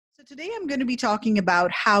So today I'm going to be talking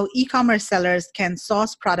about how e-commerce sellers can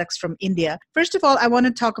source products from India. First of all, I want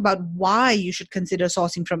to talk about why you should consider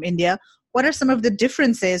sourcing from India. What are some of the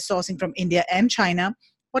differences sourcing from India and China?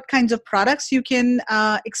 What kinds of products you can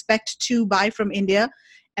expect to buy from India?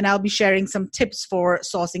 And I'll be sharing some tips for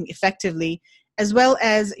sourcing effectively, as well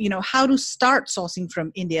as, how to start sourcing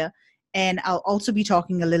from India. And I'll also be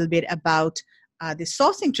talking a little bit about the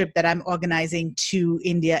sourcing trip that I'm organizing to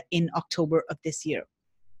India in October of this year.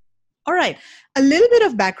 All right, a little bit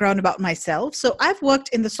of background about myself. So I've worked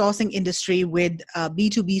in the sourcing industry with a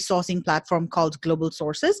B2B sourcing platform called Global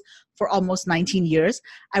Sources for almost 19 years.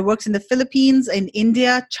 I worked in the Philippines, in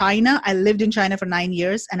India, China. I lived in China for 9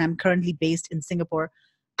 years, and I'm currently based in Singapore.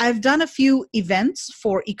 I've done a few events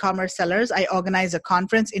for e-commerce sellers. I organized a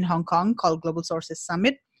conference in Hong Kong called Global Sources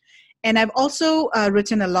Summit. And I've also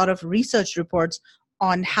written a lot of research reports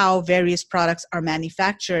on how various products are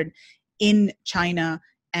manufactured in China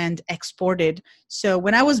and exported. So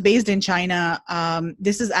when I was based in China,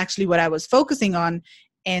 this is actually what I was focusing on.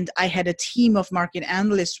 And I had a team of market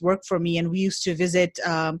analysts work for me, and we used to visit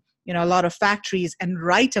a lot of factories and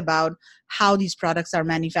write about how these products are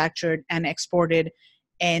manufactured and exported,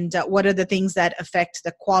 and what are the things that affect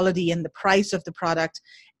the quality and the price of the product.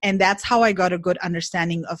 And that's how I got a good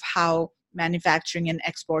understanding of how manufacturing and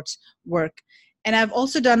exports work. And I've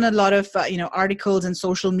also done a lot of articles and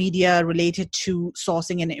social media related to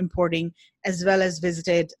sourcing and importing, as well as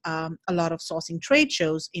visited a lot of sourcing trade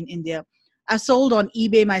shows in India. I've sold on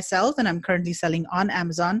eBay myself, and I'm currently selling on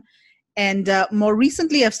Amazon. And more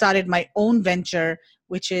recently, I've started my own venture,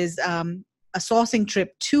 which is a sourcing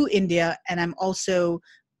trip to India. And I'm also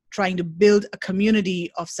trying to build a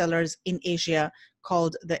community of sellers in Asia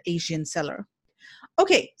called the Asian Seller.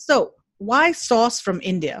 Okay, so why source from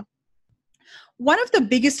India? One of the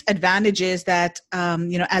biggest advantages that,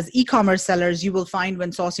 as e-commerce sellers, you will find when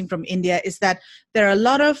sourcing from India is that there are a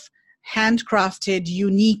lot of handcrafted,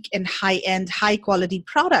 unique, and high-end, high-quality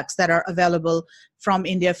products that are available from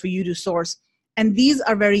India for you to source. And these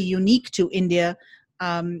are very unique to India.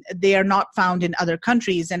 They are not found in other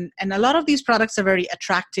countries. And a lot of these products are very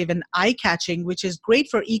attractive and eye-catching, which is great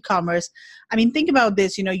for e-commerce. I mean, think about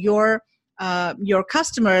this, your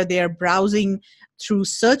customer, they're browsing through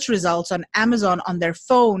search results on Amazon on their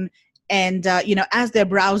phone. And, as they're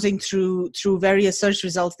browsing through various search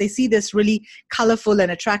results, they see this really colorful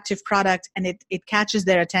and attractive product, and it catches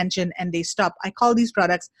their attention and they stop. I call these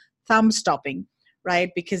products thumb stopping,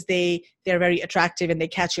 right? Because they're very attractive and they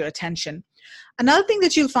catch your attention. Another thing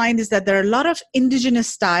that you'll find is that there are a lot of indigenous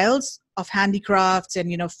styles of handicrafts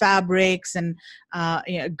and fabrics and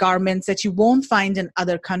garments that you won't find in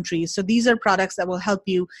other countries. So these are products that will help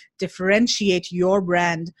you differentiate your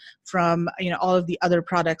brand from all of the other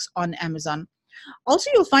products on Amazon. Also,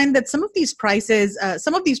 you'll find that some of these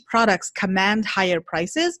products command higher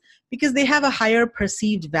prices because they have a higher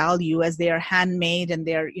perceived value as they are handmade and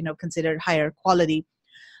they're considered higher quality.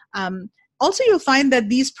 Also, you'll find that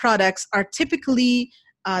these products are typically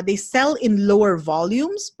they sell in lower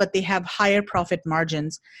volumes, but they have higher profit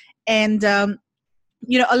margins. And, a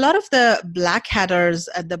lot of the black hatters,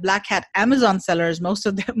 the black hat Amazon sellers, most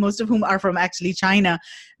of whom are from actually China,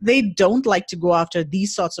 they don't like to go after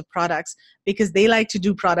these sorts of products because they like to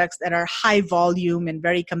do products that are high volume and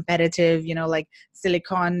very competitive, like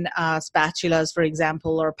silicone spatulas, for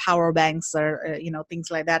example, or power banks or, things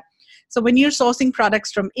like that. So when you're sourcing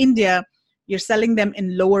products from India, you're selling them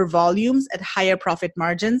in lower volumes at higher profit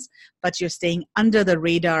margins, but you're staying under the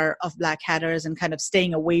radar of black hatters and kind of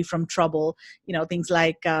staying away from trouble. Things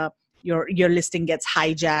like your listing gets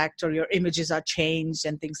hijacked or your images are changed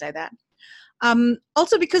and things like that.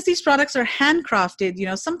 Also, because these products are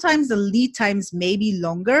handcrafted, sometimes the lead times may be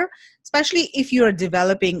longer, especially if you're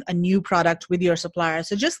developing a new product with your supplier.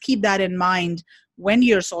 So just keep that in mind when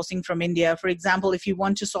you're sourcing from India. For example, if you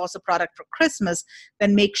want to source a product for Christmas,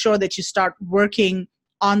 then make sure that you start working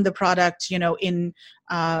on the product, in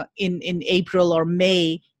April or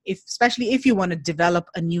May, especially if you want to develop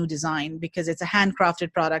a new design, because it's a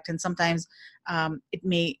handcrafted product and sometimes it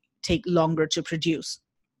may take longer to produce.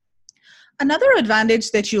 Another advantage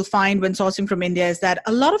that you'll find when sourcing from India is that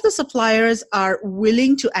a lot of the suppliers are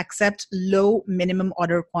willing to accept low minimum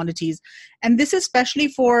order quantities. And this is especially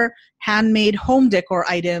for handmade home decor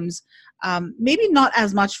items, maybe not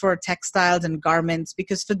as much for textiles and garments,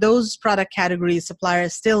 because for those product categories,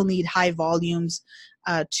 suppliers still need high volumes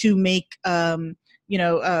to make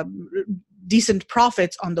decent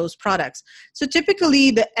profits on those products. So typically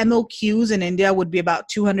the MOQs in India would be about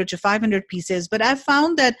 200 to 500 pieces, but I've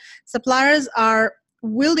found that suppliers are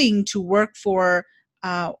willing to work for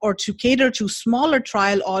or to cater to smaller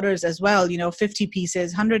trial orders as well, 50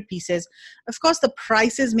 pieces, 100 pieces. Of course, the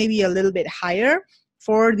prices may be a little bit higher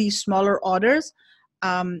for these smaller orders.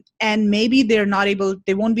 And maybe they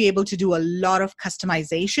won't be able to do a lot of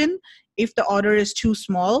customization if the order is too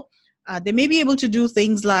small. They may be able to do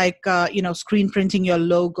things like, screen printing your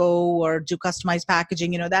logo or do customized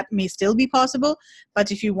packaging. That may still be possible.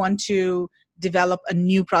 But if you want to develop a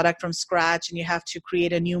new product from scratch and you have to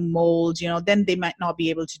create a new mold, then they might not be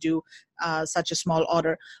able to do such a small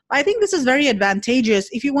order. But I think this is very advantageous.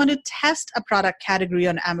 If you want to test a product category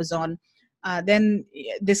on Amazon, then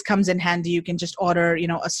this comes in handy. You can just order,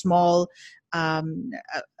 a small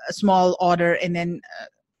order and then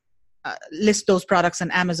list those products on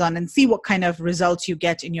Amazon and see what kind of results you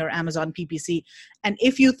get in your Amazon PPC. And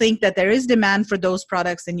if you think that there is demand for those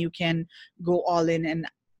products, then you can go all in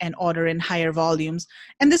and order in higher volumes.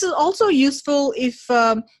 And this is also useful if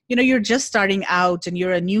you're just starting out and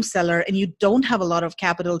you're a new seller and you don't have a lot of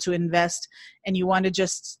capital to invest and you want to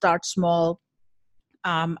just start small.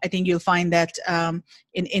 I think you'll find that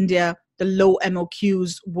in India, the low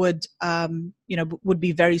MOQs would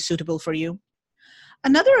be very suitable for you.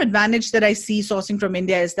 Another advantage that I see sourcing from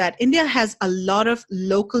India is that India has a lot of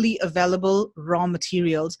locally available raw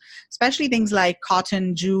materials, especially things like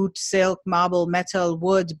cotton, jute, silk, marble, metal,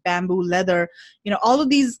 wood, bamboo, leather. All of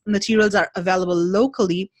these materials are available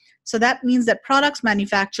locally. So that means that products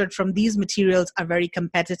manufactured from these materials are very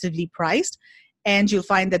competitively priced. And you'll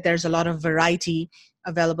find that there's a lot of variety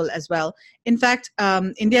available as well. In fact,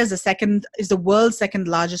 India is the world's second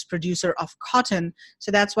largest producer of cotton. So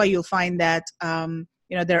that's why you'll find that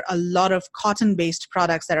there are a lot of cotton-based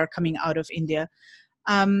products that are coming out of India.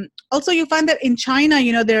 Also, you'll find that in China,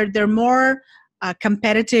 they're more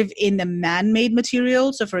competitive in the man-made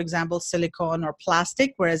materials. So, for example, silicone or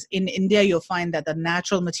plastic. Whereas in India, you'll find that the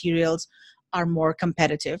natural materials are more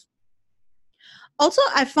competitive. Also,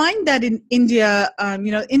 I find that in India,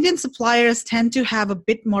 Indian suppliers tend to have a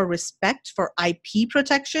bit more respect for IP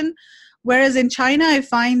protection, whereas in China, I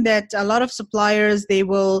find that a lot of suppliers, they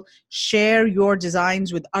will share your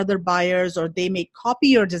designs with other buyers or they may copy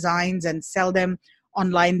your designs and sell them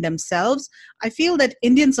online themselves. I feel that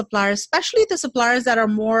Indian suppliers, especially the suppliers that are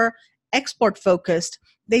more export focused,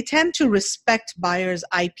 they tend to respect buyers'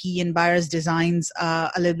 IP and buyers' designs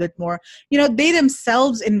a little bit more. They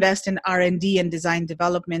themselves invest in R&D and design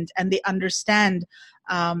development, and they understand,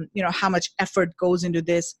 how much effort goes into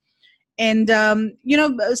this. And,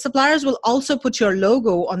 suppliers will also put your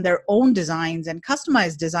logo on their own designs and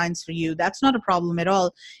customize designs for you. That's not a problem at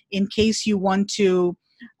all. In case you want to,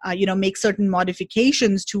 make certain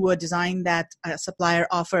modifications to a design that a supplier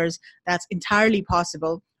offers, that's entirely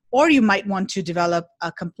possible. Or you might want to develop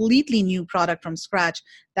a completely new product from scratch.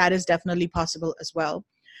 That is definitely possible as well.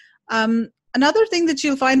 Another thing that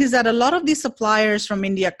you'll find is that a lot of these suppliers from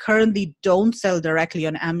India currently don't sell directly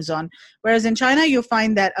on Amazon. Whereas in China, you'll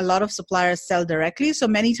find that a lot of suppliers sell directly. So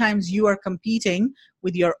many times you are competing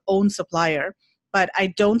with your own supplier. But I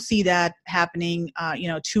don't see that happening,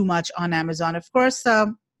 too much on Amazon. Of course,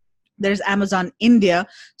 there's Amazon India.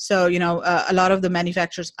 So, a lot of the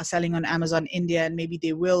manufacturers are selling on Amazon India, and maybe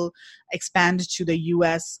they will expand to the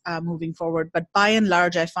US moving forward. But by and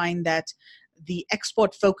large, I find that the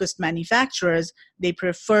export-focused manufacturers, they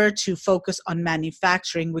prefer to focus on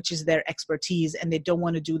manufacturing, which is their expertise, and they don't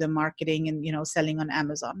want to do the marketing and, selling on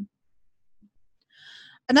Amazon.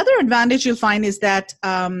 Another advantage you'll find is that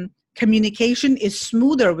communication is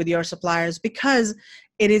smoother with your suppliers because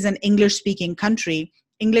it is an English-speaking country.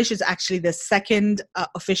 English is actually the second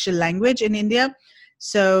official language in India.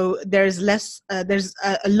 So there's a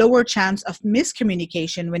lower chance of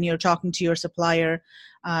miscommunication when you're talking to your supplier,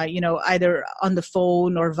 either on the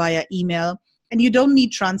phone or via email. And you don't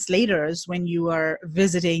need translators when you are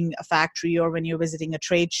visiting a factory or when you're visiting a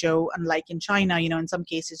trade show. Unlike in China, in some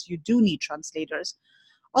cases you do need translators.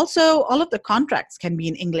 Also, all of the contracts can be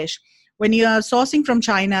in English. When you are sourcing from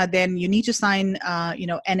China, then you need to sign,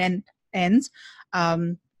 NNNs.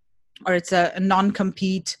 Or it's a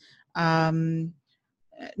non-compete,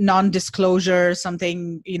 non-disclosure,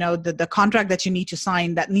 something, the contract that you need to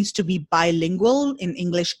sign that needs to be bilingual in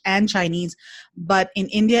English and Chinese. But in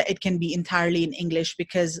India, it can be entirely in English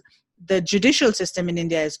because the judicial system in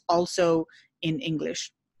India is also in English.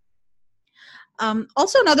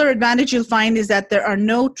 Also, another advantage you'll find is that there are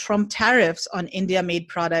no Trump tariffs on India-made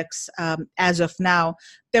products as of now.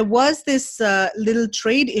 There was this little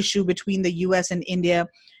trade issue between the US and India,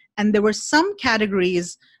 and there were some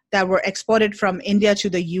categories that were exported from India to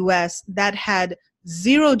the US that had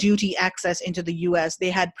zero duty access into the US.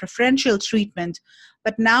 They had preferential treatment,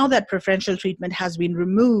 but now that preferential treatment has been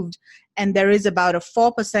removed, and there is about a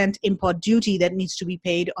 4% import duty that needs to be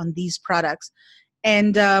paid on these products.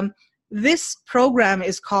 And this program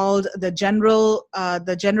is called the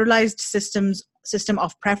Generalized System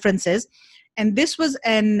of Preferences, and this was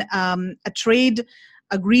a trade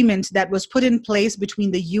agreement that was put in place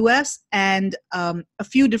between the U.S. and a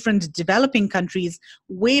few different developing countries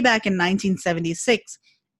way back in 1976.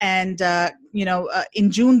 And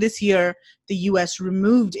in June this year, the U.S.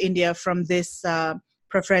 removed India from this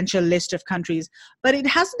preferential list of countries. But it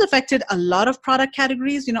hasn't affected a lot of product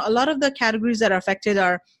categories. A lot of the categories that are affected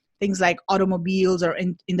are things like automobiles or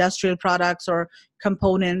industrial products or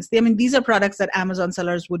components. These are products that Amazon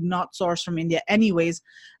sellers would not source from India anyways.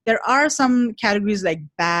 There are some categories like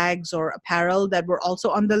bags or apparel that were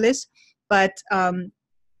also on the list, but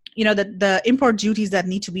the import duties that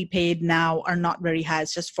need to be paid now are not very high.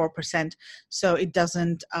 It's just 4%. So it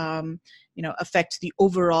doesn't, affect the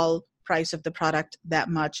overall price of the product that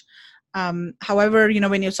much. However,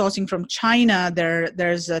 when you're sourcing from China,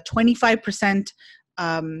 there's a 25%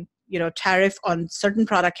 tariff on certain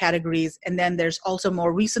product categories. And then there's also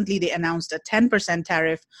more recently, they announced a 10%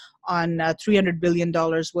 tariff on $300 billion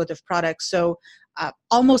worth of products. So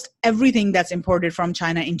almost everything that's imported from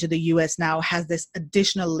China into the US now has this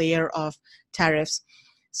additional layer of tariffs.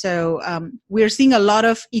 So we're seeing a lot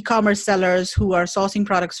of e-commerce sellers who are sourcing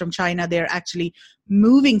products from China. They're actually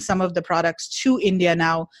moving some of the products to India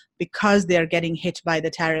now because they're getting hit by the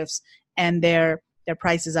tariffs, and their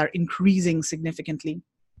prices are increasing significantly.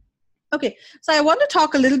 Okay, so I want to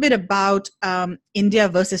talk a little bit about India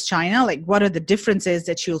versus China, like what are the differences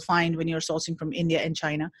that you'll find when you're sourcing from India and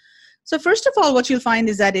China. So first of all, what you'll find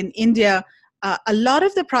is that in India, a lot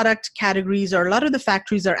of the product categories or a lot of the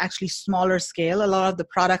factories are actually smaller scale. A lot of the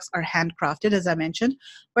products are handcrafted, as I mentioned,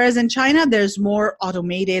 whereas in China, there's more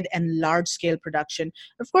automated and large-scale production.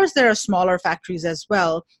 Of course, there are smaller factories as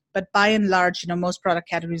well, but by and large, most product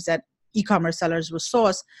categories that e-commerce sellers will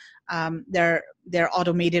source, they're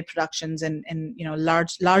automated productions and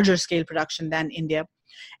larger scale production than India.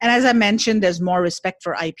 And as I mentioned, there's more respect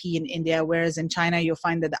for IP in India, whereas in China, you'll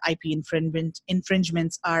find that the IP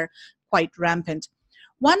infringements are quite rampant.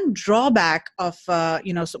 One drawback of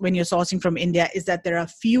when you're sourcing from India is that there are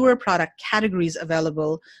fewer product categories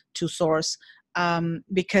available to source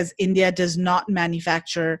because India does not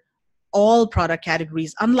manufacture all product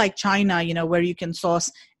categories. Unlike China, where you can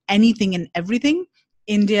source anything and everything,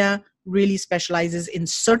 India really specializes in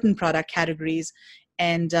certain product categories,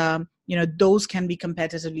 and those can be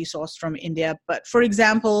competitively sourced from India. But for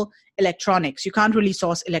example, electronics, you can't really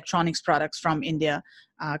source electronics products from India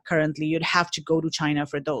currently. You'd have to go to China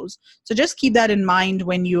for those. So just keep that in mind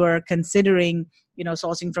when you are considering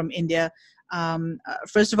sourcing from India.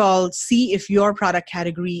 First of all, see if your product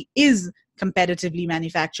category is competitively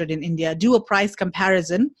manufactured in India. Do a price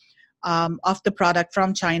comparison of the product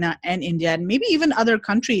from China and India, and maybe even other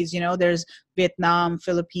countries. There's Vietnam,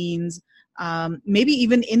 Philippines, maybe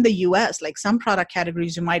even in the US, like some product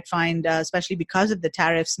categories you might find, especially because of the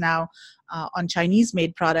tariffs now on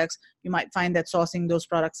Chinese-made products, you might find that sourcing those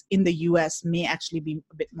products in the US may actually be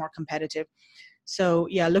a bit more competitive. So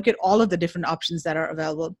yeah, look at all of the different options that are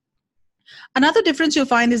available. Another difference you'll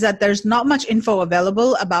find is that there's not much info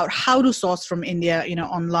available about how to source from India,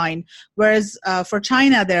 online. Whereas for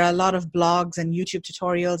China, there are a lot of blogs and YouTube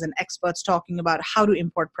tutorials and experts talking about how to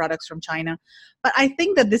import products from China. But I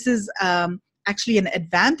think that this is actually an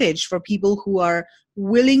advantage for people who are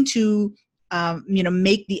willing to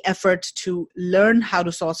make the effort to learn how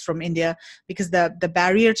to source from India, because the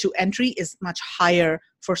barrier to entry is much higher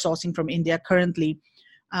for sourcing from India currently.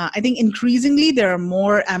 I think increasingly there are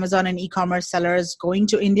more Amazon and e-commerce sellers going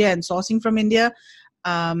to India and sourcing from India.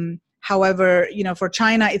 However, for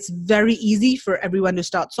China, it's very easy for everyone to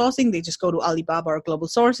start sourcing. They just go to Alibaba or Global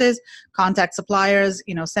Sources, contact suppliers,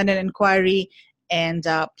 send an inquiry and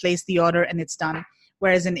place the order, and it's done.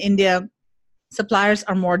 Whereas in India, suppliers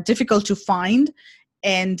are more difficult to find,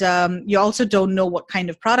 and you also don't know what kind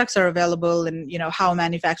of products are available and how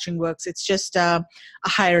manufacturing works. It's just a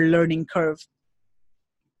higher learning curve.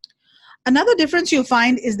 Another difference you'll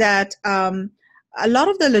find is that a lot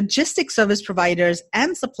of the logistics service providers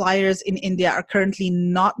and suppliers in India are currently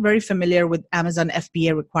not very familiar with Amazon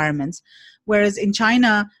FBA requirements, whereas in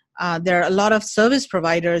China, there are a lot of service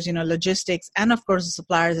providers, logistics, and of course the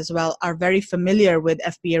suppliers as well are very familiar with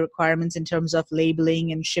FBA requirements in terms of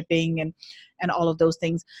labeling and shipping and all of those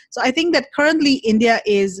things. So I think that currently India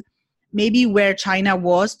is maybe where China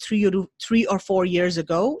was 3 or 4 years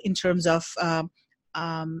ago in terms of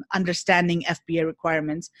understanding FBA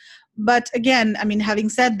requirements. But again, I mean, having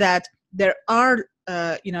said that, there are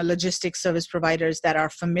logistics service providers that are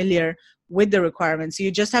familiar with the requirements. So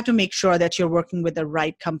you just have to make sure that you're working with the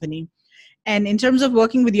right company. And in terms of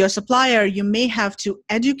working with your supplier, you may have to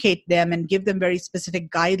educate them and give them very specific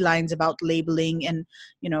guidelines about labeling and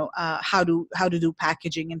how to do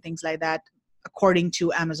packaging and things like that according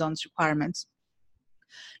to Amazon's requirements.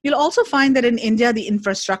 You'll also find that in India, the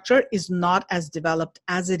infrastructure is not as developed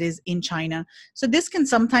as it is in China. So this can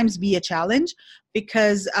sometimes be a challenge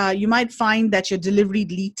because you might find that your delivery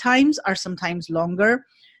lead times are sometimes longer.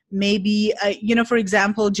 Maybe, for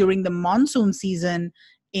example, during the monsoon season,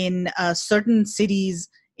 in certain cities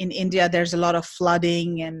in India, there's a lot of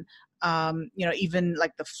flooding and, even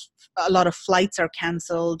like a lot of flights are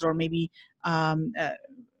canceled, or maybe,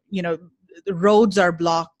 the roads are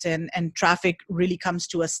blocked and traffic really comes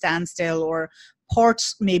to a standstill, or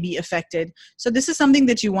ports may be affected. So this is something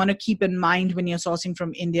that you want to keep in mind when you're sourcing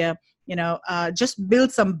from India. Just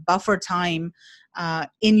build some buffer time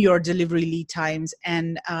in your delivery lead times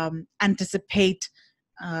and anticipate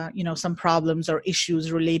some problems or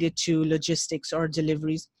issues related to logistics or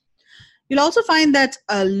deliveries. You'll also find that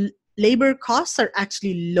labor costs are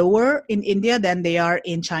actually lower in India than they are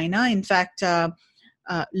in China. In fact,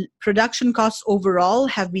 production costs overall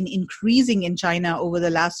have been increasing in China over the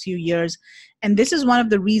last few years. And this is one of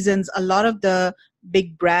the reasons a lot of the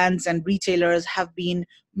big brands and retailers have been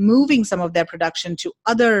moving some of their production to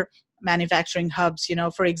other manufacturing hubs.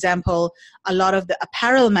 For example, a lot of the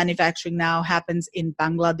apparel manufacturing now happens in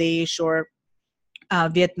Bangladesh or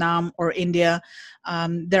Vietnam or India.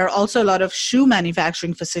 There are also a lot of shoe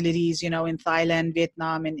manufacturing facilities, in Thailand,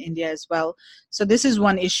 Vietnam, and India as well. So this is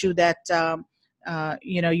one issue that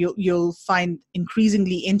you'll find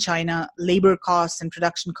increasingly in China. Labor costs and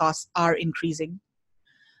production costs are increasing.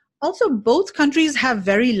 Also, both countries have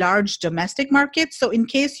very large domestic markets. So in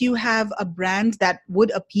case you have a brand that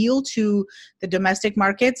would appeal to the domestic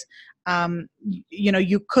markets,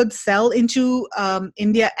 you could sell into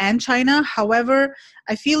India and China. However,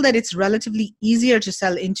 I feel that it's relatively easier to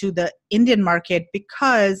sell into the Indian market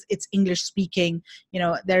because it's English speaking.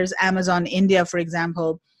 There's Amazon India, for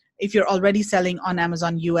example. If you're already selling on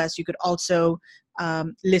Amazon US, you could also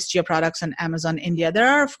list your products on Amazon India. There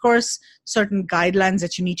are, of course, certain guidelines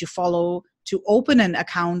that you need to follow to open an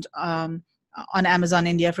account on Amazon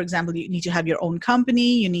India. For example, you need to have your own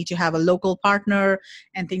company, you need to have a local partner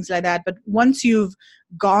and things like that. But once you've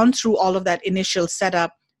gone through all of that initial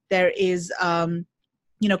setup, there is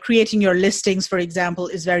creating your listings, for example,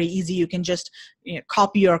 is very easy. You can just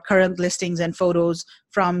copy your current listings and photos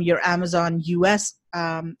from your Amazon US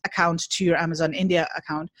account to your Amazon India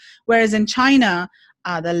account. Whereas in China,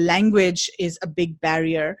 the language is a big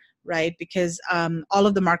barrier, right? Because all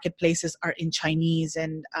of the marketplaces are in Chinese,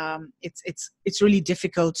 and it's really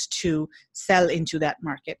difficult to sell into that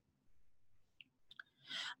market.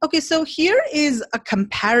 Okay, so here is a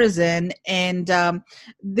comparison, and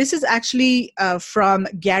this is actually from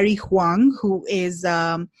Gary Huang, who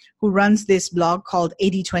runs this blog called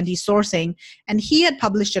 80/20 Sourcing, and he had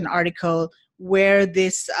published an article where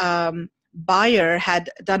this buyer had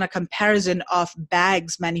done a comparison of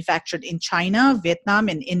bags manufactured in China, Vietnam,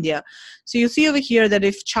 and India. So you see over here that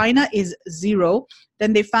if China is 0,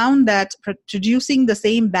 then they found that producing the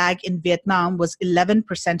same bag in Vietnam was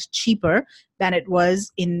 11% cheaper than it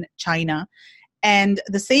was in China. And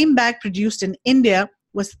the same bag produced in India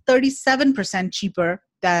was 37% cheaper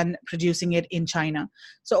than producing it in China.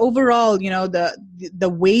 So overall, the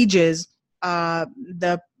wages,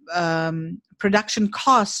 the production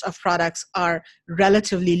costs of products are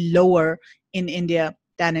relatively lower in India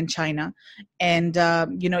than in China. And,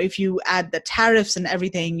 if you add the tariffs and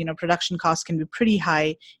everything, production costs can be pretty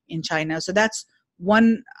high in China. So that's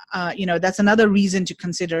one, that's another reason to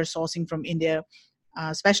consider sourcing from India,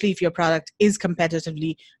 especially if your product is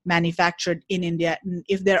competitively manufactured in India. And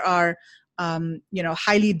if there are,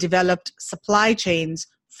 highly developed supply chains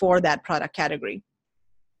for that product category.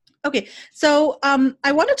 Okay, so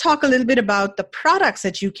I want to talk a little bit about the products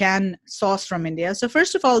that you can source from India. So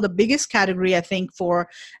first of all, the biggest category, I think, for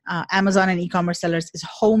Amazon and e-commerce sellers is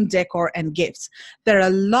home decor and gifts. There are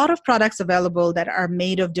a lot of products available that are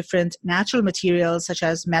made of different natural materials such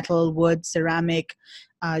as metal, wood, ceramic.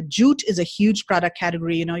 Jute is a huge product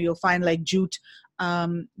category. You'll find like jute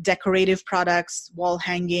decorative products, wall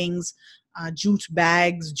hangings, jute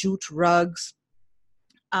bags, jute rugs.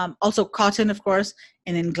 Also cotton, of course,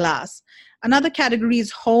 and in glass. Another category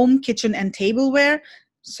is home, kitchen, and tableware.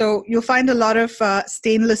 So you'll find a lot of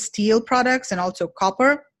stainless steel products and also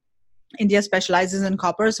copper. India specializes in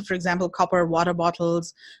copper. So for example, copper water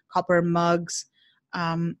bottles, copper mugs,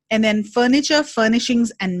 And then furniture,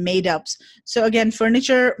 furnishings, and made-ups. So again,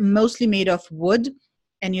 furniture mostly made of wood,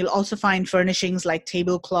 and you'll also find furnishings like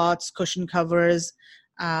tablecloths, cushion covers,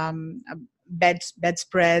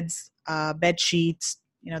 bedspreads, bed sheets,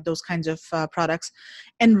 those kinds of products.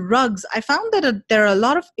 And rugs, I found that there are a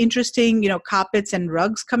lot of interesting, carpets and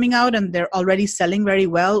rugs coming out, and they're already selling very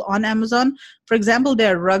well on Amazon. For example,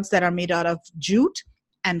 there are rugs that are made out of jute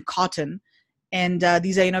and cotton. And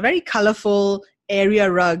these are, very colorful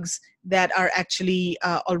area rugs that are actually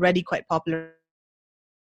already quite popular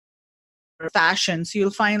fashion. So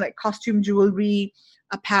you'll find like costume jewelry,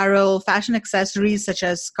 apparel, fashion accessories such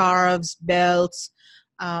as scarves, belts,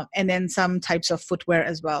 and then some types of footwear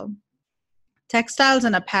as well. Textiles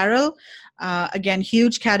and apparel, again,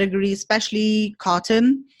 huge category, especially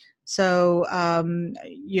cotton. So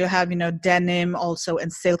you have, denim also,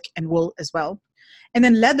 and silk and wool as well. And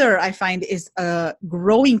then leather, I find, is a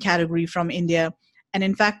growing category from India. And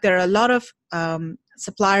in fact, there are a lot of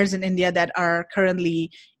suppliers in India that are currently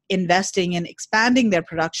investing in expanding their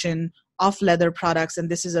production of leather products. And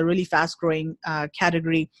this is a really fast-growing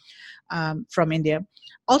category from India.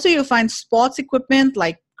 Also, you'll find sports equipment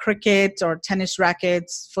like cricket or tennis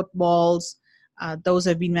rackets, footballs. Those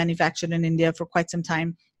have been manufactured in India for quite some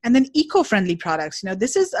time. And then eco-friendly products.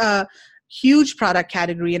 This is a huge product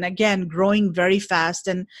category, and again, growing very fast.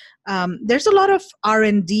 And there's a lot of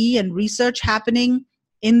R&D and research happening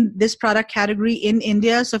in this product category in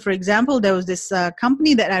India. So for example, there was this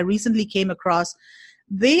company that I recently came across.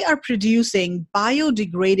 They are producing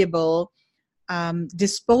biodegradable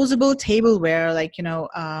disposable tableware, like,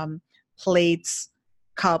 plates,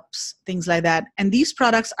 cups, things like that. And these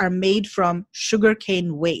products are made from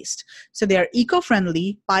sugarcane waste. So they are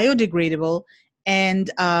eco-friendly, biodegradable, and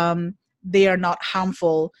they are not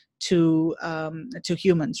harmful to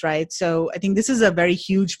humans, right? So I think this is a very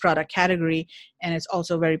huge product category, and it's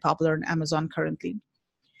also very popular on Amazon currently.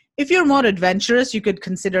 If you're more adventurous, you could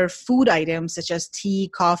consider food items such as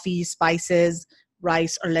tea, coffee, spices,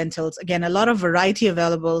 rice, or lentils. Again, a lot of variety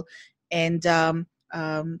available, and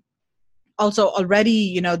also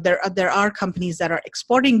already, there are companies that are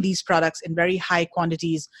exporting these products in very high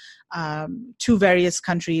quantities to various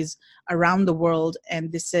countries around the world.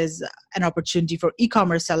 And this is an opportunity for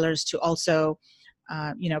e-commerce sellers to also,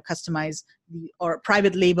 customize or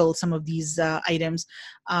private label some of these items.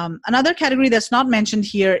 Another category that's not mentioned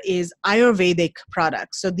here is Ayurvedic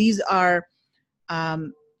products. So these are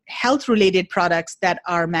health-related products that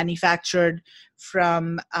are manufactured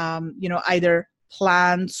from, either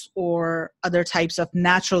plants or other types of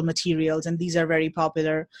natural materials, and these are very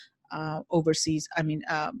popular overseas,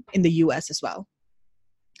 in the US as well.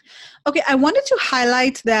 Okay, I wanted to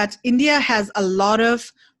highlight that India has a lot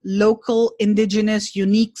of local, indigenous,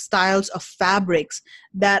 unique styles of fabrics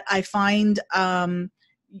that I find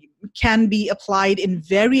can be applied in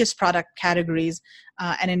various product categories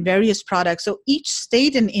and in various products. So each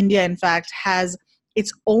state in India, in fact, has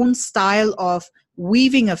its own style of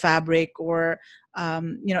weaving a fabric, or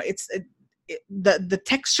the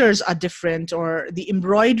textures are different, or the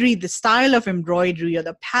embroidery, the style of embroidery, or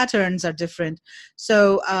the patterns are different.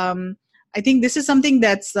 So I think this is something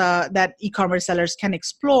that e-commerce sellers can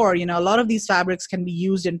explore. A lot of these fabrics can be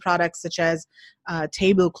used in products such as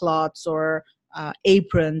tablecloths or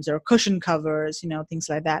aprons or cushion covers, things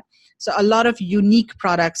like that. So a lot of unique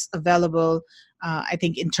products available, I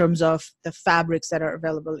think, in terms of the fabrics that are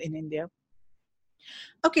available in India.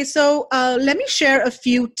 Okay, so let me share a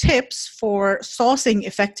few tips for sourcing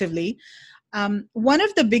effectively. One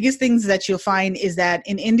of the biggest things that you'll find is that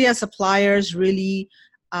in India, suppliers really,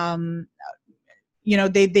 they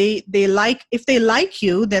like, if they like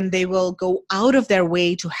you, then they will go out of their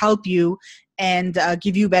way to help you and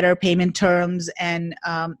give you better payment terms, and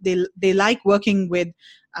they like working with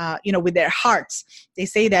with their hearts. They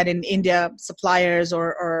say that in India, suppliers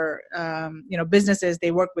or businesses,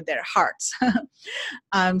 they work with their hearts.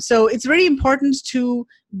 So it's very important to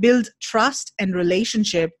build trust and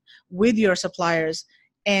relationship with your suppliers.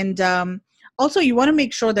 And also, you want to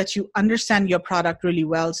make sure that you understand your product really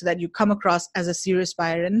well so that you come across as a serious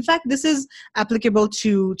buyer. And in fact, this is applicable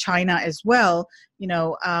to China as well.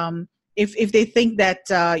 If they think that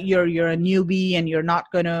you're a newbie and you're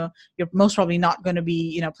most probably not going to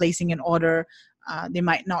be placing an order, they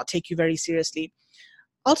might not take you very seriously.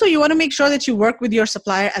 Also, you want to make sure that you work with your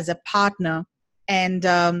supplier as a partner, and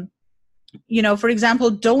for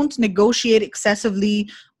example, don't negotiate excessively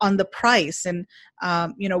on the price, and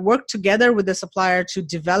work together with the supplier to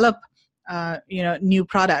develop new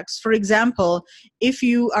products. For example, if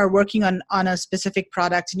you are working on a specific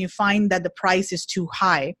product and you find that the price is too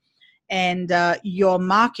high, and your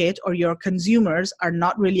market or your consumers are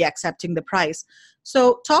not really accepting the price.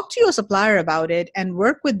 So talk to your supplier about it and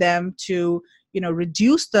work with them to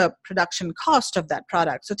reduce the production cost of that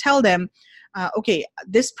product. So tell them, okay,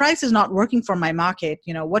 this price is not working for my market.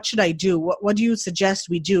 What should I do? What do you suggest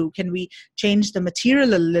we do? Can we change the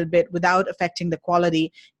material a little bit without affecting the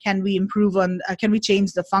quality? Can we improve on? Can we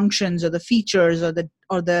change the functions or the features or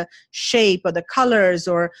the shape or the colors,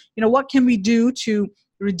 or what can we do to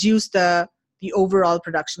reduce the overall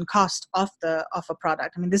production cost of a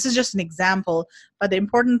product? I mean, this is just an example, but the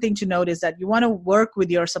important thing to note is that you want to work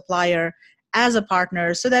with your supplier as a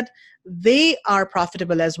partner so that they are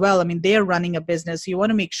profitable as well. I mean, they are running a business. So you want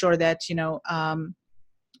to make sure that,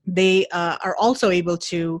 they are also able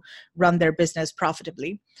to run their business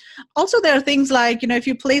profitably. Also, there are things like, if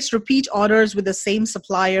you place repeat orders with the same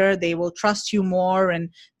supplier, they will trust you more and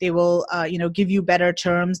they will, give you better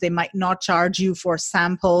terms. They might not charge you for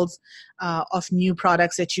samples of new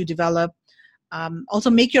products that you develop. Also,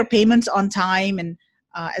 make your payments on time. And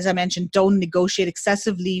as I mentioned, don't negotiate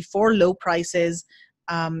excessively for low prices.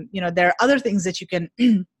 There are other things that you can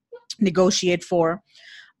negotiate for.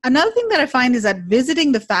 Another thing that I find is that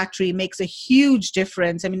visiting the factory makes a huge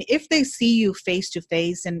difference. I mean, if they see you face to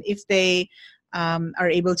face, and if they are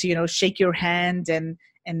able to, shake your hand and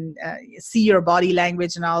see your body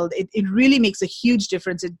language and all, it really makes a huge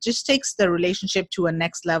difference. It just takes the relationship to a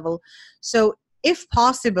next level. So if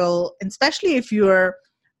possible, especially if you're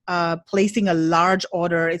placing a large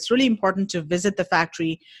order, it's really important to visit the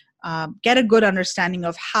factory, get a good understanding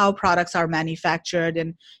of how products are manufactured,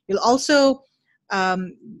 and you'll also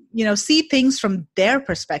see things from their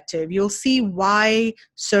perspective. You'll see why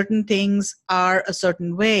certain things are a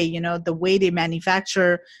certain way, the way they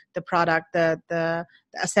manufacture the product, the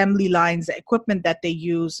assembly lines, the equipment that they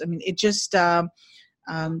use. I mean, it just,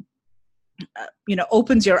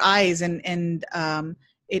 opens your eyes and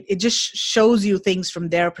it just shows you things from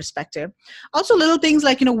their perspective. Also, little things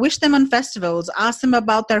like, wish them on festivals, ask them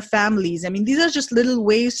about their families. I mean, these are just little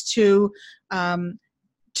ways to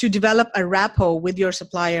develop a rapport with your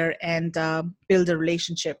supplier and build a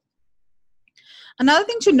relationship. Another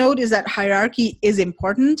thing to note is that hierarchy is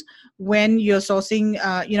important when you're sourcing,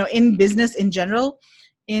 in business in general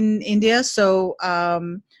in India. So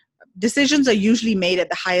decisions are usually made at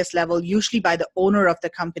the highest level, usually by the owner of the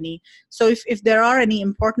company. So if there are any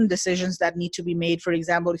important decisions that need to be made, for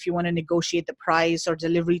example, if you want to negotiate the price or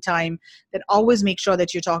delivery time, then always make sure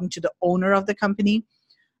that you're talking to the owner of the company.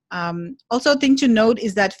 Also, a thing to note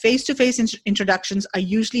is that face-to-face introductions are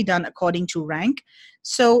usually done according to rank.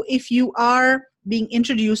 So if you are being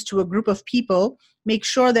introduced to a group of people, make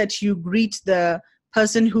sure that you greet the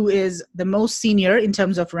person who is the most senior in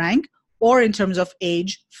terms of rank or in terms of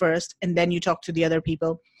age first, and then you talk to the other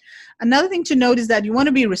people. Another thing to note is that you want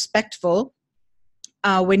to be respectful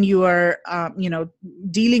when you are,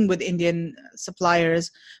 dealing with Indian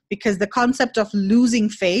suppliers, because the concept of losing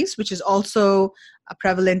face, which is also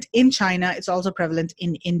prevalent in China, it's also prevalent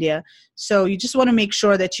in India. So you just want to make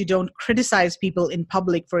sure that you don't criticize people in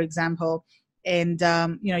public, for example, and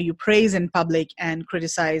you praise in public and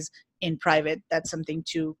criticize in private. That's something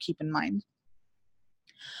to keep in mind.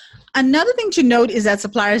 Another thing to note is that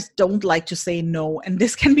suppliers don't like to say no, and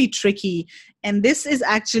this can be tricky. And this is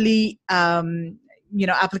actually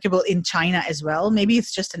applicable in China as well. Maybe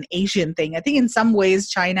it's just an Asian thing. I think in some ways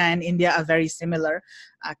China and India are very similar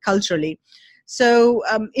culturally. So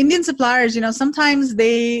Indian suppliers, sometimes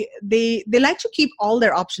they like to keep all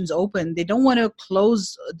their options open. They don't want to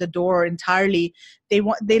close the door entirely.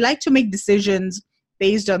 They like to make decisions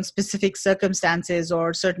based on specific circumstances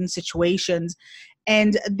or certain situations,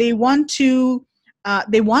 and they want your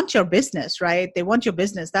business, right? They want your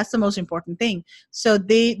business. That's the most important thing. So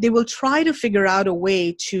they will try to figure out a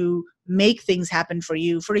way to make things happen for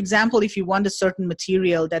you. For example, if you want a certain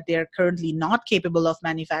material that they're currently not capable of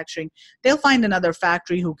manufacturing, they'll find another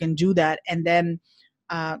factory who can do that and then,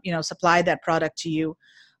 supply that product to you.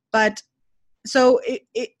 But so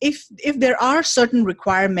if there are certain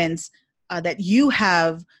requirements that you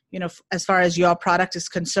have, as far as your product is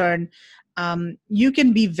concerned, you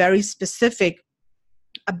can be very specific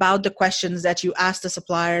about the questions that you ask the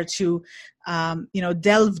supplier to,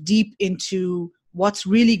 delve deep into what's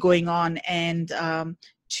really going on and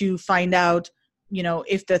to find out,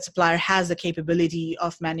 if the supplier has the capability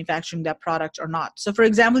of manufacturing that product or not. So, for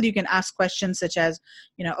example, you can ask questions such as,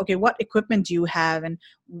 okay, what equipment do you have, and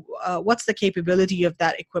what's the capability of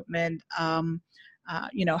that equipment?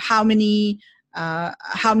 How many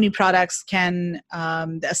products can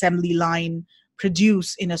the assembly line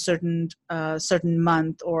produce in a certain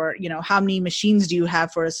month, or how many machines do you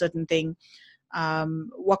have for a certain thing?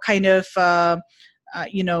 What kind of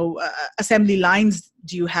assembly lines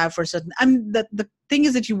do you have for certain? The thing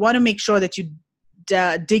is that you want to make sure that you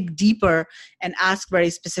dig deeper and ask very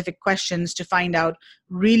specific questions to find out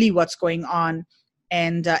really what's going on,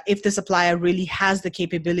 and if the supplier really has the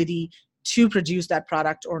capability to produce that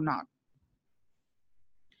product or not.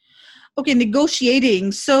 Okay,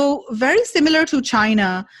 negotiating. So very similar to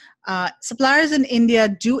China, suppliers in India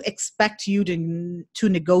do expect you to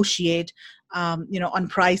negotiate, on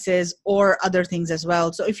prices or other things as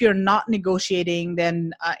well. So if you're not negotiating,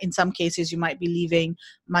 then in some cases you might be leaving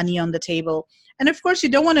money on the table. And of course, you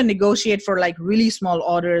don't want to negotiate for like really small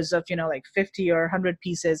orders of, like 50 or 100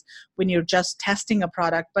 pieces when you're just testing a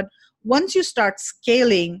product. But once you start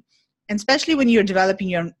scaling, and especially when you're developing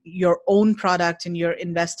your own product and you're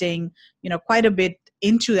investing, quite a bit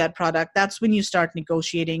into that product, that's when you start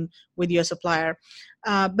negotiating with your supplier.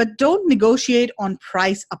 But don't negotiate on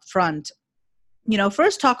price upfront.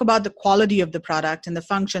 First talk about the quality of the product and the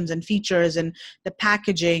functions and features and the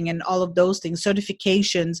packaging and all of those things,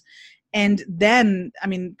 certifications. And then,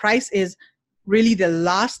 price is really the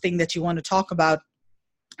last thing that you want to talk about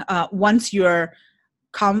once you're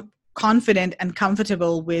confident and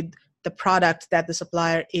comfortable with the product that the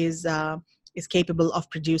supplier is capable of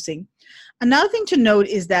producing. Another thing to note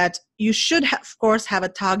is that you should, of course, have a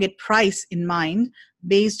target price in mind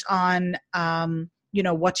based on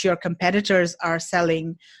what your competitors are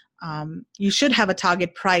selling. You should have a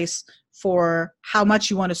target price for how much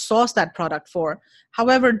you want to source that product for.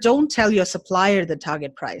 However, don't tell your supplier the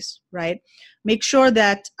target price, right? Make sure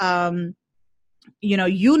that you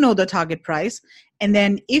know the target price, and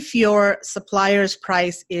then if your supplier's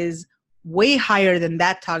price is way higher than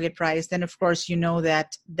that target price, then of course you know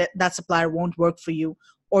that supplier won't work for you,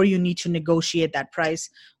 or you need to negotiate that price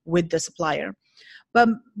with the supplier.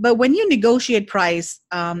 But when you negotiate price,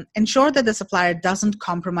 ensure that the supplier doesn't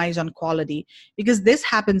compromise on quality, because this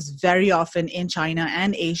happens very often in China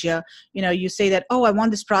and Asia. You say that, oh, I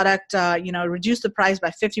want this product, reduce the price by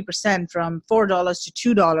 50% from $4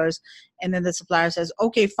 to $2. And then the supplier says,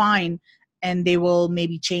 okay, fine. And they will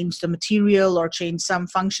maybe change the material or change some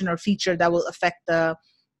function or feature that will affect the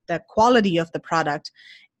quality of the product.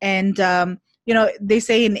 And, they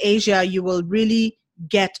say in Asia, you will really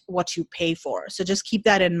get what you pay for. So just keep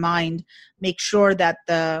that in mind. Make sure that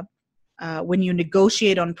when you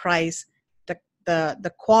negotiate on price,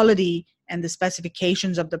 the quality and the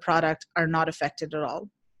specifications of the product are not affected at all.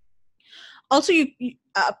 Also,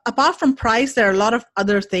 apart from price, there are a lot of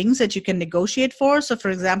other things that you can negotiate for. So, for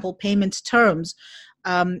example, payment terms.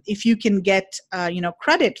 If you can get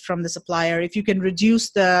credit from the supplier, if you can reduce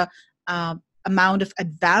the amount of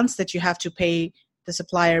advance that you have to pay the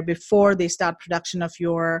supplier before they start production of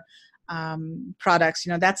your products,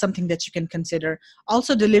 that's something that you can consider.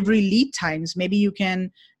 Also, delivery lead times. Maybe you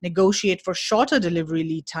can negotiate for shorter delivery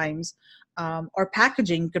lead times, or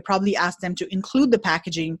packaging. You could probably ask them to include the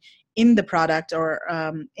packaging in the product or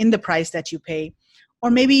in the price that you pay,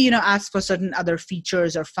 or maybe ask for certain other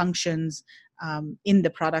features or functions in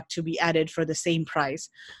the product to be added for the same price,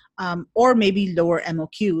 or maybe lower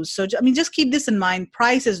MOQs. So just keep this in mind.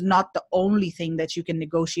 Price is not the only thing that you can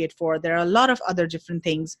negotiate for. There are a lot of other different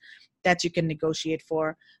things that you can negotiate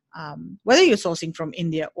for, whether you're sourcing from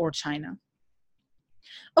India or China.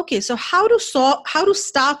 Okay, so how to start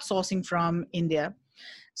sourcing from India?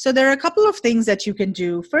 So there are a couple of things that you can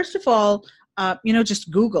do. First of all,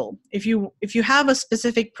 just Google. If you have a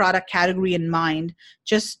specific product category in mind,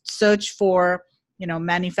 just search for,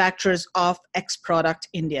 manufacturers of X product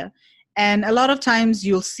India. And a lot of times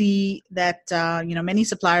you'll see that, many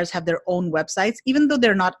suppliers have their own websites, even though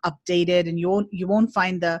they're not updated, and you won't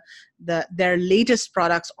find their latest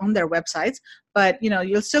products on their websites. But,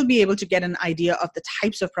 you'll still be able to get an idea of the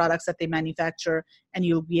types of products that they manufacture, and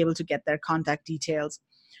you'll be able to get their contact details.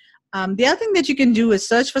 The other thing that you can do is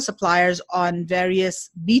search for suppliers on various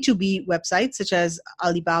B2B websites, such as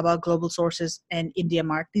Alibaba, Global Sources, and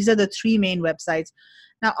IndiaMart. These are the three main websites.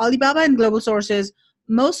 Now, Alibaba and Global Sources,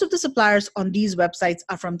 most of the suppliers on these websites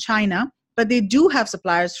are from China, but they do have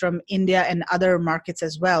suppliers from India and other markets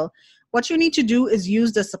as well. What you need to do is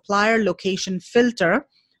use the supplier location filter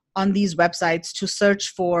on these websites to search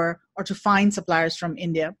for or to find suppliers from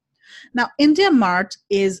India. Now, IndiaMart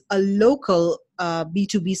is a local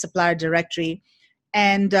B2B supplier directory,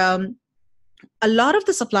 and a lot of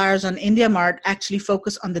the suppliers on IndiaMart actually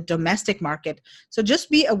focus on the domestic market. So just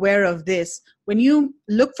be aware of this. When you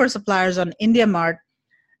look for suppliers on IndiaMart,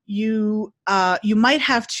 you might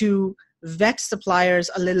have to vet suppliers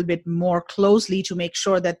a little bit more closely to make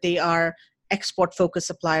sure that they are export-focused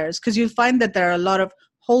suppliers, because you'll find that there are a lot of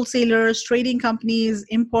wholesalers, trading companies,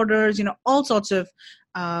 importers, all sorts of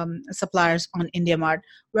suppliers on IndiaMart.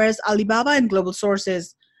 Whereas Alibaba and Global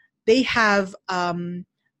Sources, they have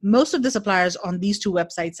most of the suppliers on these two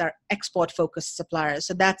websites are export-focused suppliers.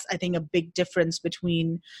 So that's, I think, a big difference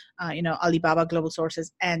between, Alibaba, Global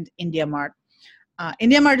Sources, and IndiaMart.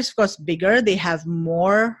 IndiaMart is, of course, bigger. They have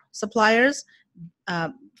more suppliers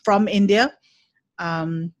from India.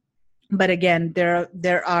 But again,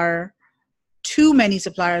 there are too many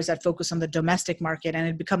suppliers that focus on the domestic market, and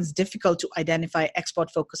it becomes difficult to identify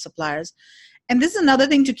export-focused suppliers. And this is another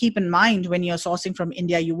thing to keep in mind when you're sourcing from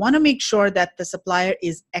India. You want to make sure that the supplier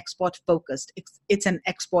is export-focused. It's an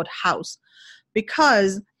export house,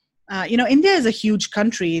 because India is a huge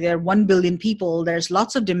country. There are 1 billion people. There's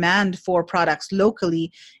lots of demand for products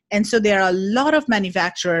locally. And so there are a lot of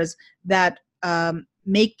manufacturers that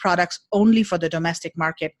make products only for the domestic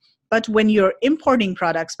market. But when you're importing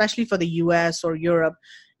products, especially for the US or Europe,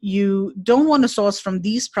 you don't want to source from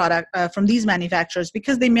these manufacturers,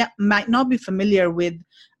 because they might not be familiar with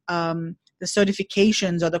the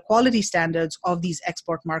certifications or the quality standards of these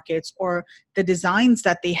export markets, or the designs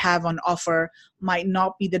that they have on offer might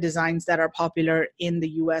not be the designs that are popular in the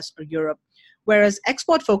US or Europe. Whereas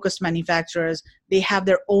export-focused manufacturers, they have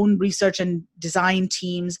their own research and design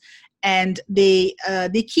teams, and they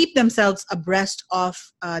keep themselves abreast of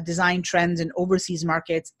design trends in overseas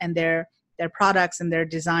markets, and their products and their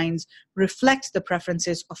designs reflect the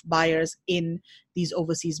preferences of buyers in these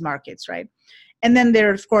overseas markets, right? And then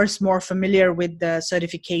they're, of course, more familiar with the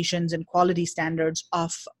certifications and quality standards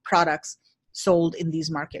of products sold in these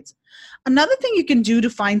markets. Another thing you can do to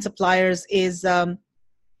find suppliers is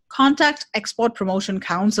contact export promotion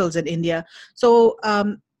councils in India. So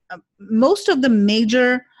most of the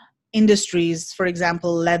major industries, for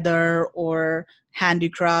example, leather or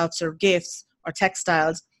handicrafts or gifts or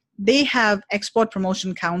textiles, they have export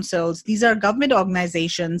promotion councils. These are government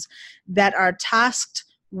organizations that are tasked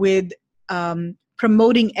with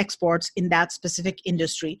promoting exports in that specific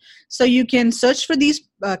industry. So you can search for these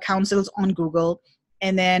councils on Google,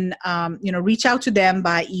 and then reach out to them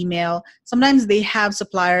by email. Sometimes they have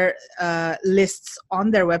supplier lists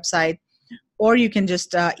on their website, or you can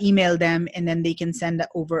just email them, and then they can send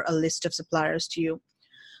over a list of suppliers to you.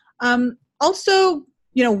 Also,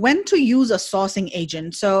 when to use a sourcing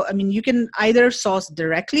agent. So, you can either source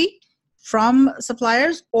directly from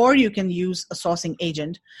suppliers, or you can use a sourcing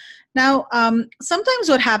agent. Now, sometimes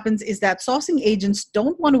what happens is that sourcing agents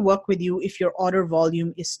don't want to work with you if your order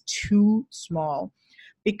volume is too small,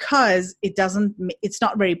 because it's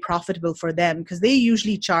not very profitable for them, because they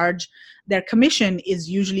usually charge, their commission is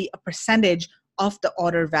usually a percentage of the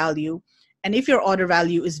order value. And if your order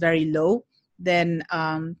value is very low, then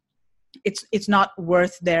it's not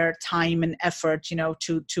worth their time and effort,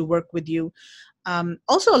 to work with you.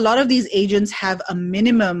 Also, a lot of these agents have a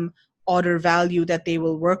minimum order value that they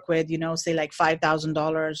will work with, say like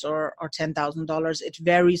 $5,000 or $10,000. It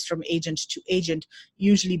varies from agent to agent.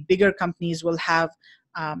 Usually bigger companies will have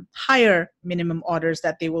higher minimum orders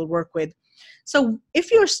that they will work with. So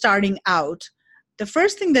if you're starting out, the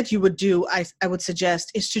first thing that you would do, I would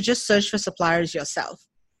suggest, is to just search for suppliers yourself,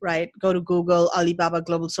 right? Go to Google, Alibaba,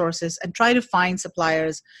 Global Sources, and try to find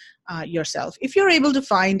suppliers yourself. If you're able to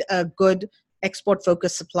find a good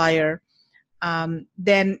export-focused supplier,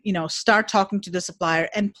 then start talking to the supplier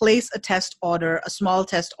and place a small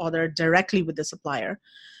test order directly with the supplier.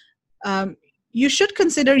 You should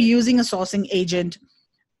consider using a sourcing agent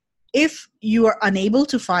if you are unable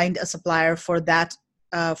to find a supplier for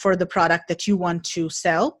the product that you want to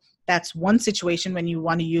sell. That's one situation when you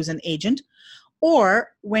want to use an agent.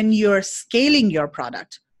 Or when you're scaling your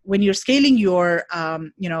product, when you're scaling your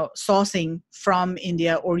sourcing from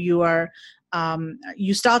India, or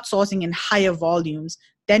you start sourcing in higher volumes,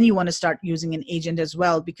 then you want to start using an agent as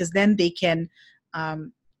well, because then they can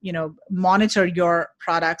monitor your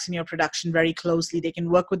products and your production very closely. They can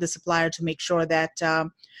work with the supplier to make sure that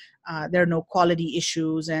there are no quality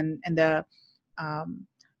issues, and the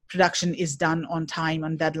production is done on time,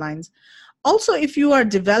 on deadlines. Also, if you are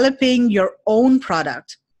developing your own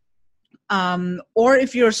product, or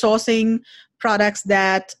if you're sourcing products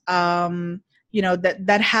that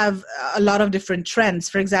that have a lot of different trends,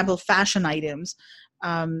 for example, fashion items,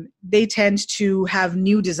 they tend to have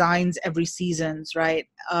new designs every season, right?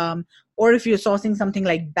 Or if you're sourcing something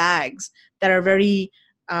like bags that are very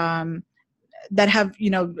that have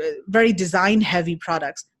very design-heavy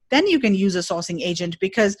products, then you can use a sourcing agent,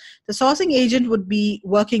 because the sourcing agent would be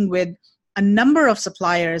working with a number of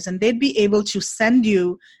suppliers, and they'd be able to send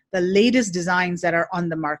you the latest designs that are on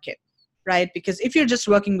the market, right? Because if you're just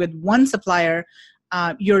working with one supplier,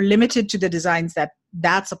 you're limited to the designs that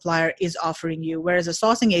supplier is offering you. Whereas a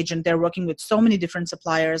sourcing agent, they're working with so many different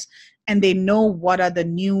suppliers, and they know what are the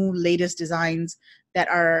new latest designs that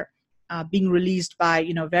are being released by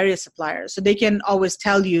various suppliers. So they can always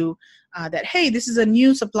tell you that, hey, this is a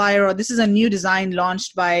new supplier, or this is a new design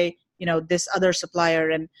launched by this other supplier,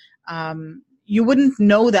 and you wouldn't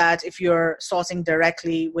know that if you're sourcing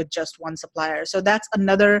directly with just one supplier. So that's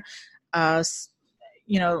another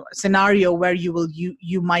scenario where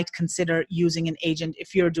you might consider using an agent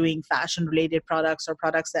if you're doing fashion related products, or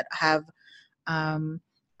products that have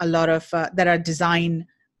a lot of that are design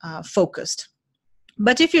focused.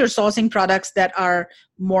 But if you're sourcing products that are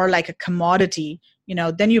more like a commodity,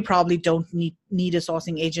 then you probably don't need a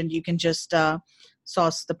sourcing agent. You can just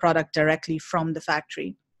source the product directly from the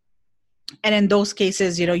factory. And in those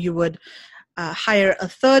cases, you would hire a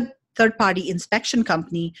third-party inspection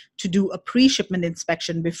company to do a pre-shipment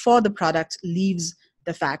inspection before the product leaves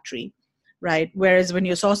the factory, right? Whereas when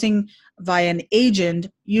you're sourcing via an agent,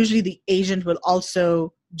 usually the agent will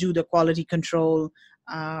also do the quality control,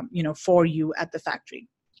 for you at the factory.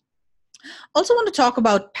 Also want to talk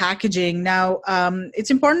about packaging. Now,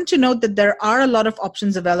 it's important to note that there are a lot of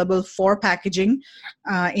options available for packaging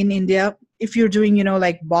in India. If you're doing,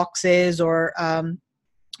 like boxes or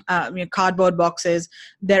cardboard boxes,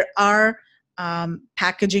 there are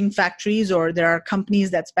packaging factories, or there are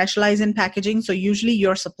companies that specialize in packaging. So usually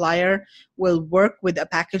your supplier will work with a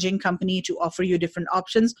packaging company to offer you different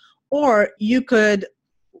options, or you could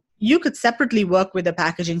separately work with a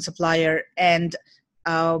packaging supplier and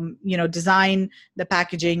design the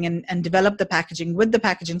packaging and develop the packaging with the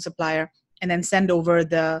packaging supplier, and then send over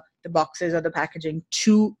the boxes or the packaging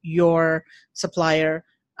to your supplier,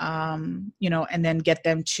 and then get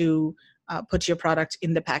them to put your product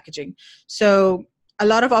in the packaging. So a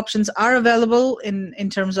lot of options are available in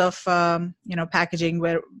terms of packaging,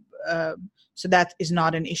 where so that is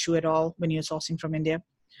not an issue at all when you're sourcing from India.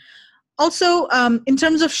 Also, in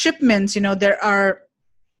terms of shipments, there are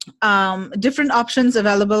different options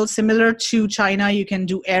available. Similar to China, you can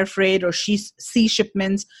do air freight or sea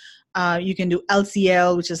shipments. You can do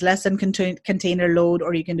LCL, which is less than container load,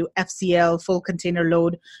 or you can do FCL, full container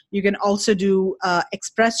load. You can also do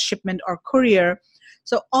express shipment or courier.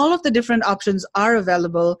 So all of the different options are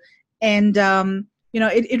available, and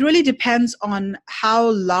it really depends on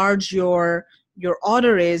how large your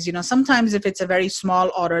order is. Sometimes if it's a very small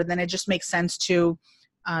order, then it just makes sense to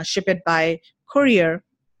ship it by courier.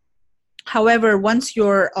 However, once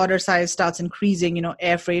your order size starts increasing,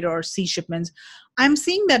 air freight or sea shipments, I'm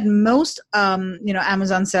seeing that most,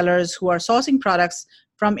 Amazon sellers who are sourcing products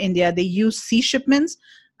from India, they use sea shipments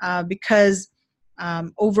because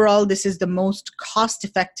overall, this is the most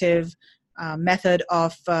cost-effective method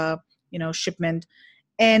of, shipment.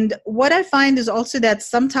 And what I find is also that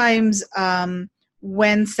sometimes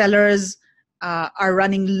when sellers are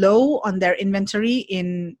running low on their inventory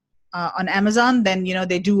on Amazon, then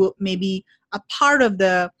they do maybe a part of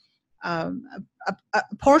the a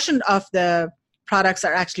portion of the products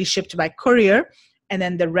are actually shipped by courier, and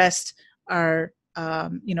then the rest are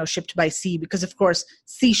shipped by sea, because of course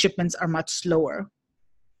sea shipments are much slower.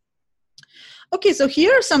 Okay, so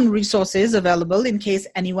here are some resources available in case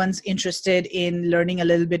anyone's interested in learning a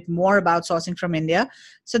little bit more about sourcing from India.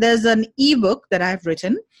 So there's an ebook that I've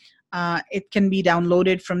written. It can be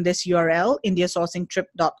downloaded from this URL,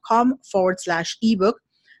 indiasourcingtrip.com/ebook.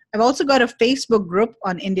 I've also got a Facebook group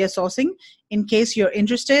on India sourcing. In case you're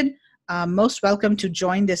interested, most welcome to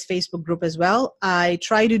join this Facebook group as well. I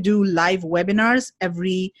try to do live webinars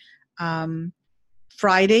every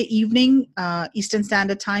Friday evening, Eastern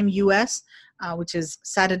Standard Time, US, which is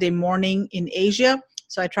Saturday morning in Asia.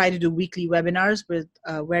 So I try to do weekly webinars with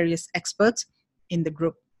various experts in the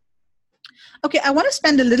group. Okay, I want to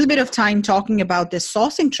spend a little bit of time talking about this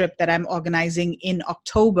sourcing trip that I'm organizing in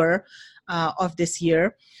October of this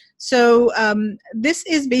year. So this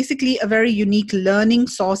is basically a very unique learning,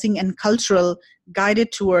 sourcing, and cultural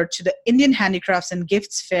guided tour to the Indian Handicrafts and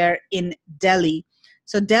Gifts Fair in Delhi.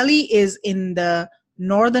 So Delhi is in the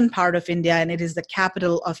northern part of India, and it is the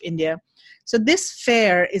capital of India. So this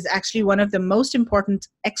fair is actually one of the most important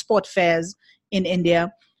export fairs in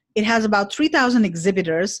India. It has about 3,000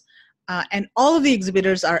 exhibitors, and all of the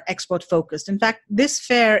exhibitors are export focused. In fact, this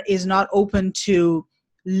fair is not open to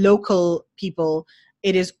local people.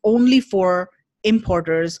 It is only for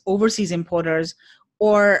importers, overseas importers,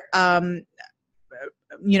 or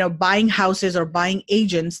buying houses or buying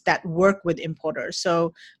agents that work with importers.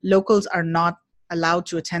 So locals are not allowed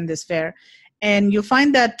to attend this fair. And you'll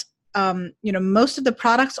find that most of the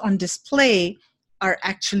products on display are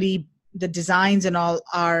actually, the designs and all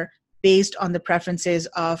are based on the preferences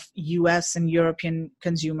of US and European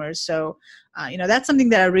consumers. So, that's something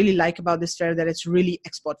that I really like about this fair, that it's really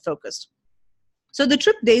export focused. So the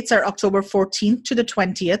trip dates are October 14th to the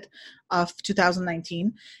 20th of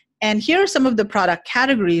 2019. And here are some of the product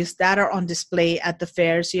categories that are on display at the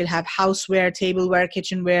fair. So you'll have houseware, tableware,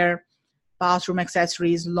 kitchenware, bathroom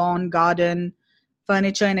accessories, lawn, garden,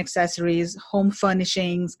 furniture and accessories, home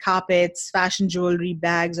furnishings, carpets, fashion jewelry,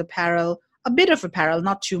 bags, apparel, a bit of apparel,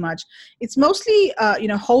 not too much. It's mostly,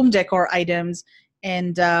 home decor items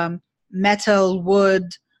and metal, wood,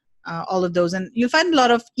 all of those. And you'll find a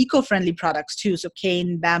lot of eco-friendly products too. So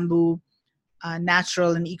cane, bamboo,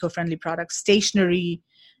 natural and eco-friendly products, stationery,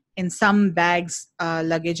 in some bags,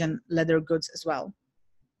 luggage, and leather goods as well.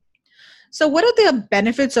 So what are the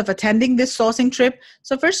benefits of attending this sourcing trip?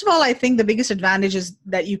 So first of all, I think the biggest advantage is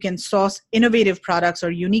that you can source innovative products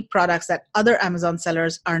or unique products that other Amazon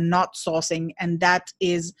sellers are not sourcing. And that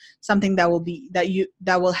is something that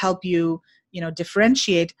will help you,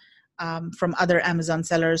 differentiate from other Amazon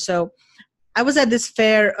sellers. So I was at this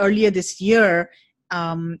fair earlier this year,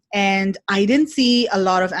 and I didn't see a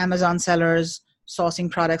lot of Amazon sellers sourcing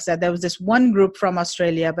products. That there was this one group from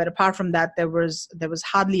Australia, but apart from that, there was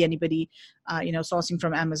hardly anybody, sourcing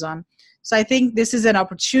from Amazon. So I think this is an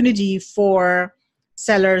opportunity for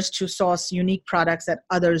sellers to source unique products that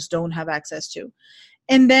others don't have access to.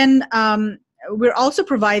 And then we're also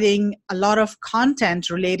providing a lot of content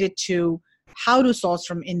related to how to source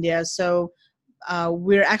from India. So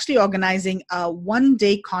we're actually organizing a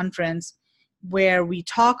one-day conference where we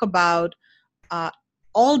talk about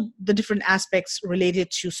all the different aspects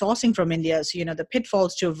related to sourcing from India. So, the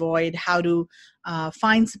pitfalls to avoid, how to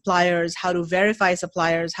find suppliers, how to verify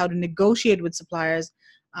suppliers, how to negotiate with suppliers,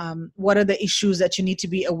 what are the issues that you need to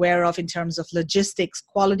be aware of in terms of logistics,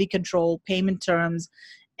 quality control, payment terms,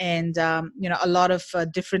 and, a lot of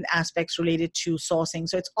different aspects related to sourcing.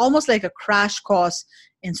 So it's almost like a crash course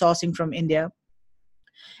in sourcing from India.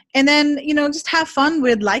 And then, just have fun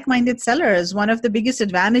with like-minded sellers. One of the biggest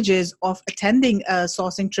advantages of attending a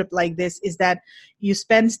sourcing trip like this is that you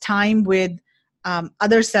spend time with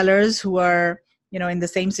other sellers who are, in the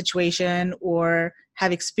same situation or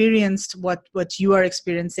have experienced what you are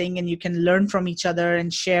experiencing, and you can learn from each other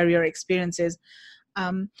and share your experiences.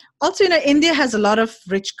 Also, India has a lot of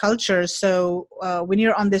rich culture. So when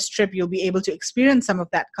you're on this trip, you'll be able to experience some of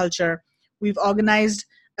that culture. We've organized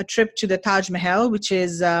a trip to the Taj Mahal, which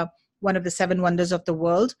is one of the 7 wonders of the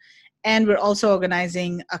world. And we're also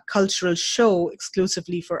organizing a cultural show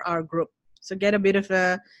exclusively for our group. So get a bit of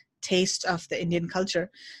a taste of the Indian culture.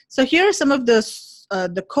 So here are some of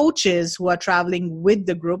the coaches who are traveling with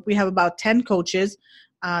the group. We have about 10 coaches.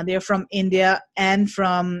 They're from India and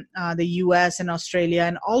from the US and Australia.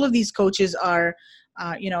 And all of these coaches are,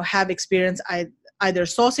 have experience either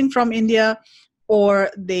sourcing from India, or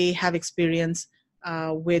they have experience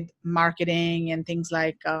with marketing and things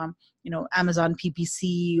like, Amazon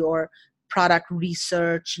PPC or product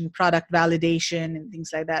research and product validation and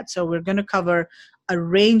things like that. So we're going to cover a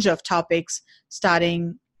range of topics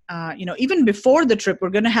starting, even before the trip. We're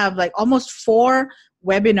going to have like almost 4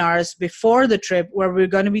 webinars before the trip where we're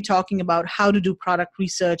going to be talking about how to do product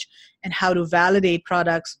research and how to validate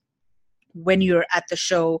products when you're at the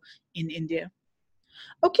show in India.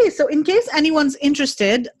 Okay, so in case anyone's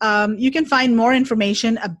interested, you can find more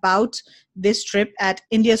information about this trip at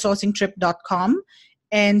indiasourcingtrip.com.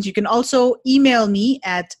 And you can also email me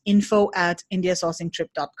at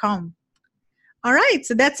info@indiasourcingtrip.com. All right,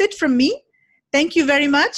 so that's it from me. Thank you very much.